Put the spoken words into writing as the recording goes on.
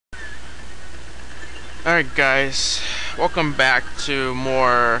Alright guys, welcome back to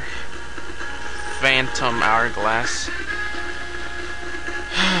more Phantom Hourglass.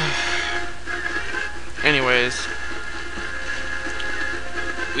 Anyways,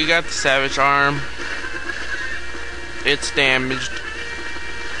 we got the Savage Arm. It's damaged.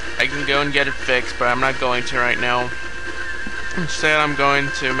 I can go and get it fixed, but I'm not going to right now. Instead, I'm going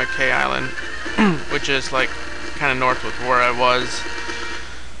to McKay Island, which is like kind of north with where I was.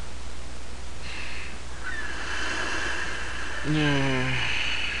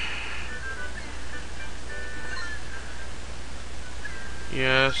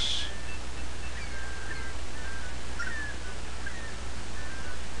 Yes.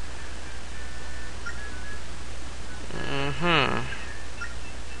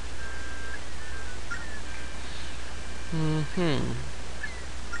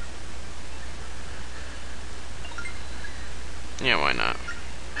 Yeah, why not?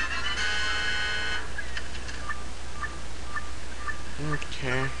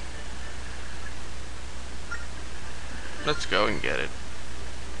 Okay. Let's go and get it.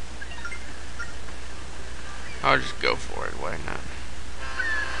 I'll just go for it, why not?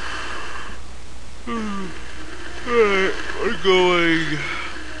 Alright, we're going...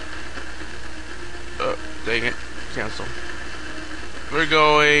 Oh, dang it. Cancel. We're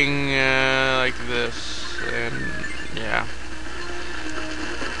going, like this, and yeah.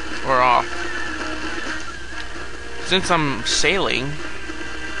 We're off. Since I'm sailing,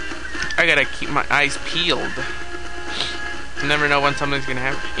 I gotta keep my eyes peeled. You never know when something's gonna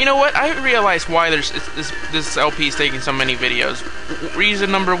happen. You know what? I realize why this LP is taking so many videos.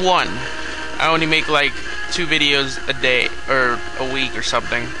 Reason number one, I only make like 2 videos a day or a week or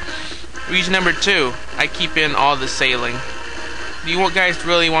something. Reason number 2, I keep in all the sailing. Do you guys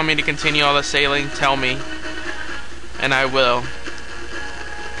really want me to continue all the sailing? Tell me, and I will.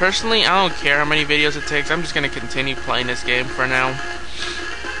 Personally, I don't care how many videos it takes. I'm just gonna continue playing this game for now.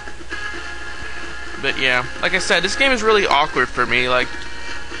 But yeah, like I said, this game is really awkward for me. Like,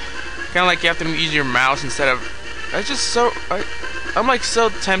 kind of like you have to use your mouse instead of. I'm like so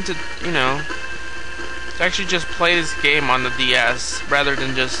tempted, you know, to actually just play this game on the DS rather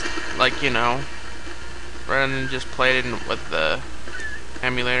than just like, you know, rather than just play it with the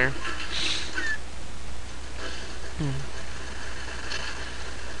emulator.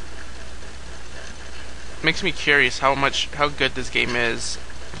 Makes me curious how good this game is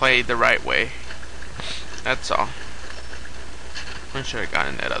played the right way. That's all. I should have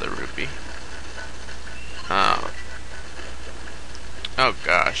gotten that other rupee. Oh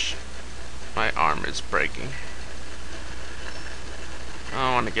gosh, my arm is breaking. I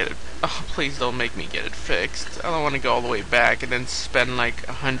don't want to get it. Oh, please don't make me get it fixed. I don't want to go all the way back and then spend like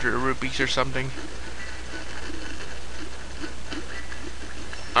 100 rupees or something.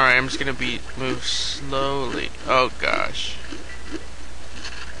 Alright, I'm just gonna move slowly. Oh gosh.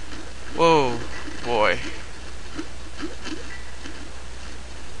 Whoa, boy.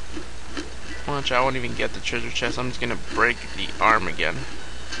 Watch, I won't even get the treasure chest. I'm just gonna break the arm again.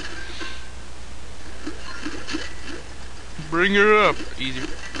 Bring her up. Easy.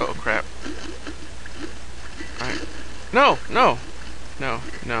 Oh crap. Alright. No, no. No,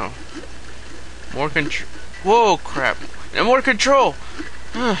 no. More control. Whoa, crap. And more control.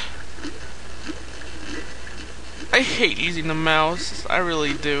 I hate using the mouse. I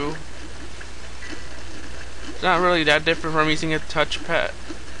really do. It's not really that different from using a touchpad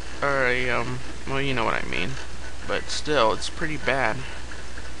or a well, you know what I mean. But still, it's pretty bad.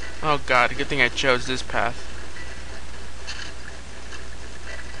 Oh god, good thing I chose this path.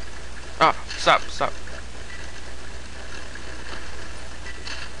 Ah, stop.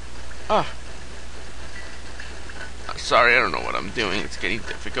 Ah. Sorry, I don't know what I'm doing. It's getting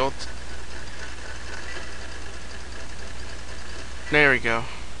difficult. There we go.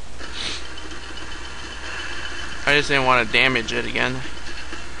 I just didn't want to damage it again.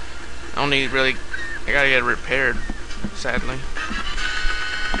 I gotta get it repaired, sadly.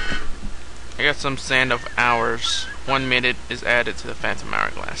 I got some sand of hours. 1 minute is added to the Phantom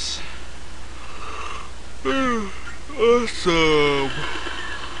Hourglass. Awesome.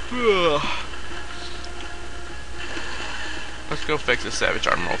 Let's go fix the Savage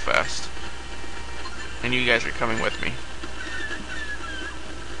Arm real fast. And you guys are coming with me.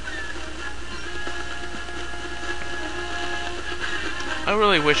 I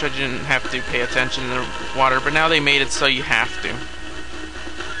really wish I didn't have to pay attention to the water, but now they made it so you have to.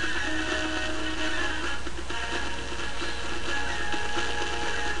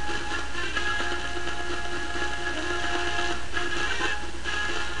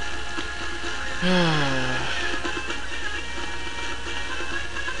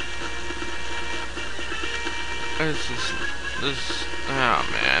 This, oh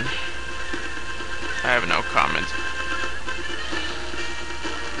man. I have no comment.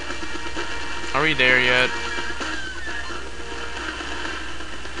 Are we there yet?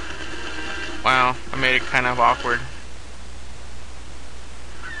 Wow, I made it kind of awkward.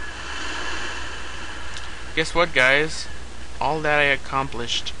 Guess what, guys? All that I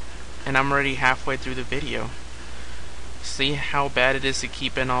accomplished, and I'm already halfway through the video. See how bad it is to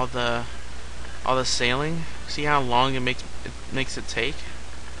keep in all the sailing? See how long it makes it take?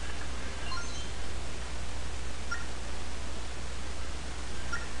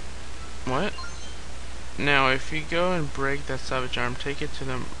 What? Now, if you go and break that salvage arm, take it to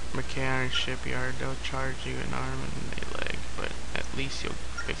the mechanic shipyard. They'll charge you an arm and a leg, but at least you'll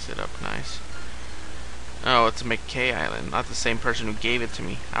fix it up nice. Oh, it's a McKay Island, not the same person who gave it to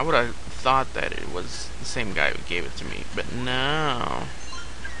me. I would have thought that it was the same guy who gave it to me, but no.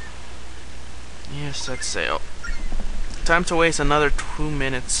 Yes, let's sail. Time to waste another 2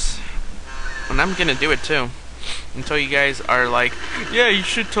 minutes. And I'm gonna do it too. Until you guys are like, yeah, you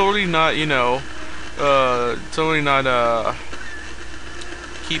should totally not, you know, totally not,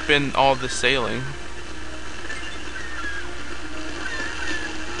 keep in all the sailing.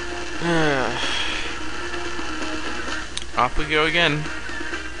 Off we go again.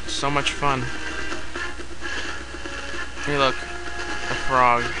 So much fun. Hey look, a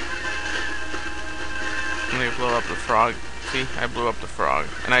frog. I'm gonna blow up the frog. See, I blew up the frog.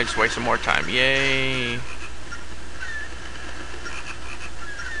 And I just wasted more time. Yay!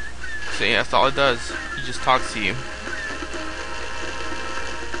 See, that's all it does. He just talks to you.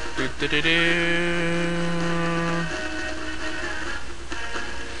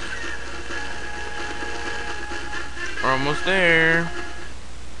 We're almost there.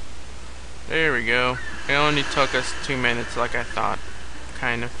 There we go. It only took us 2 minutes like I thought.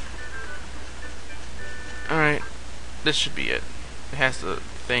 Kind of. Alright. This should be it. It has the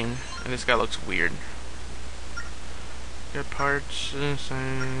thing. And this guy looks weird. Good parts.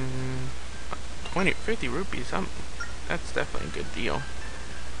 50 rupees. That's definitely a good deal.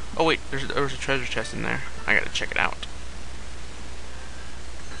 Oh wait, there was a treasure chest in there. I gotta check it out.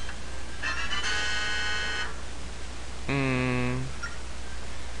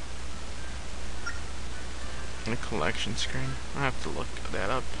 A collection screen. I have to look that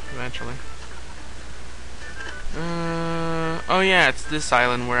up eventually. Oh yeah, it's this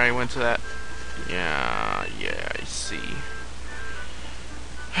island where I went to that. Yeah, I see.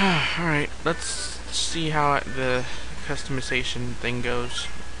 Alright, let's see how the customization thing goes.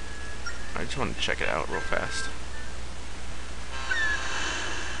 I just want to check it out real fast.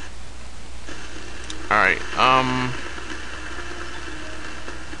 Alright,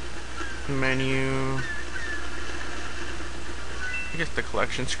 menu. I guess the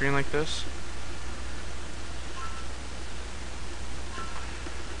collection screen like this.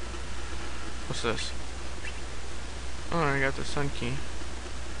 What's this? Oh, I got the sun key.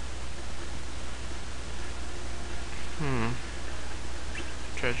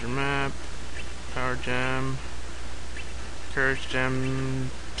 Treasure map, power gem, courage gem.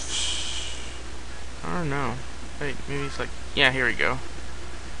 I don't know. Wait, maybe it's like, yeah, here we go.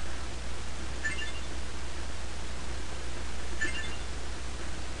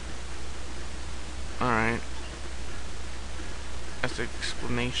 Alright. That's the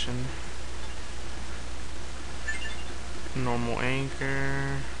explanation. Normal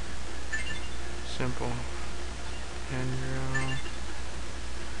anchor. Simple handrail.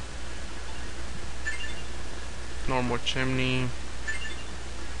 Normal chimney.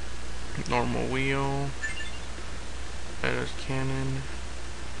 Normal wheel. That is cannon.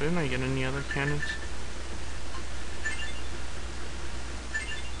 Didn't I get any other cannons?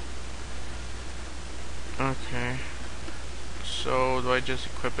 Okay. So, do I just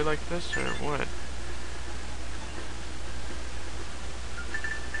equip it like this, or what?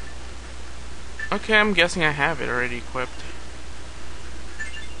 Okay, I'm guessing I have it already equipped.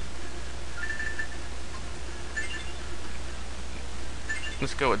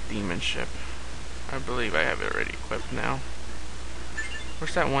 Let's go with Demon Ship. I believe I have it already equipped now.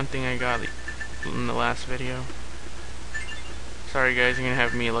 Where's that one thing I got in the last video? Sorry guys, you're gonna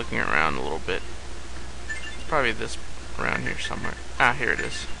have me looking around a little bit. It's probably this around here somewhere. Ah, here it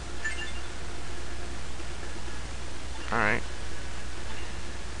is. Alright.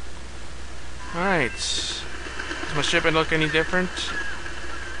 Alright. Does my shipment look any different?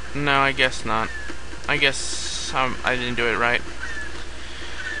 No, I guess not. I guess I didn't do it right.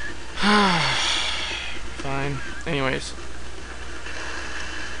 Fine. Anyways.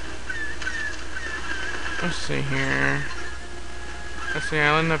 Let's see here. Let's see,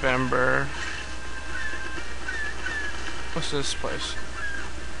 Island November. What's this place?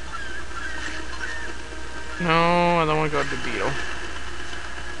 No, I don't want to go to the Beetle.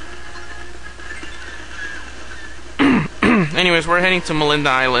 Anyways, we're heading to Melinda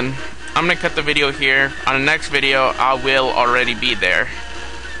Island. I'm gonna cut the video here. On the next video, I will already be there,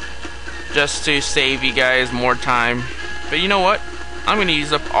 just to save you guys more time. But you know what? I'm gonna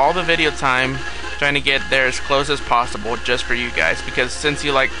use up all the video time trying to get there as close as possible just for you guys, because since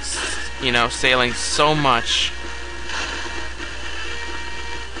you like, you know, sailing so much.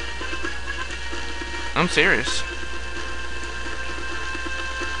 I'm serious.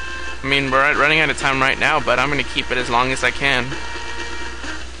 I mean, we're running out of time right now, but I'm gonna keep it as long as I can.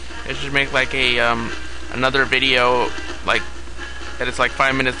 I should make like a another video like that. It's like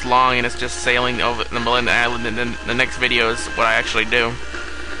 5 minutes long, and it's just sailing over the Melinda Island, and then the next video is what I actually do.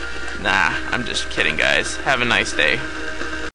 Nah, I'm just kidding, guys. Have a nice day.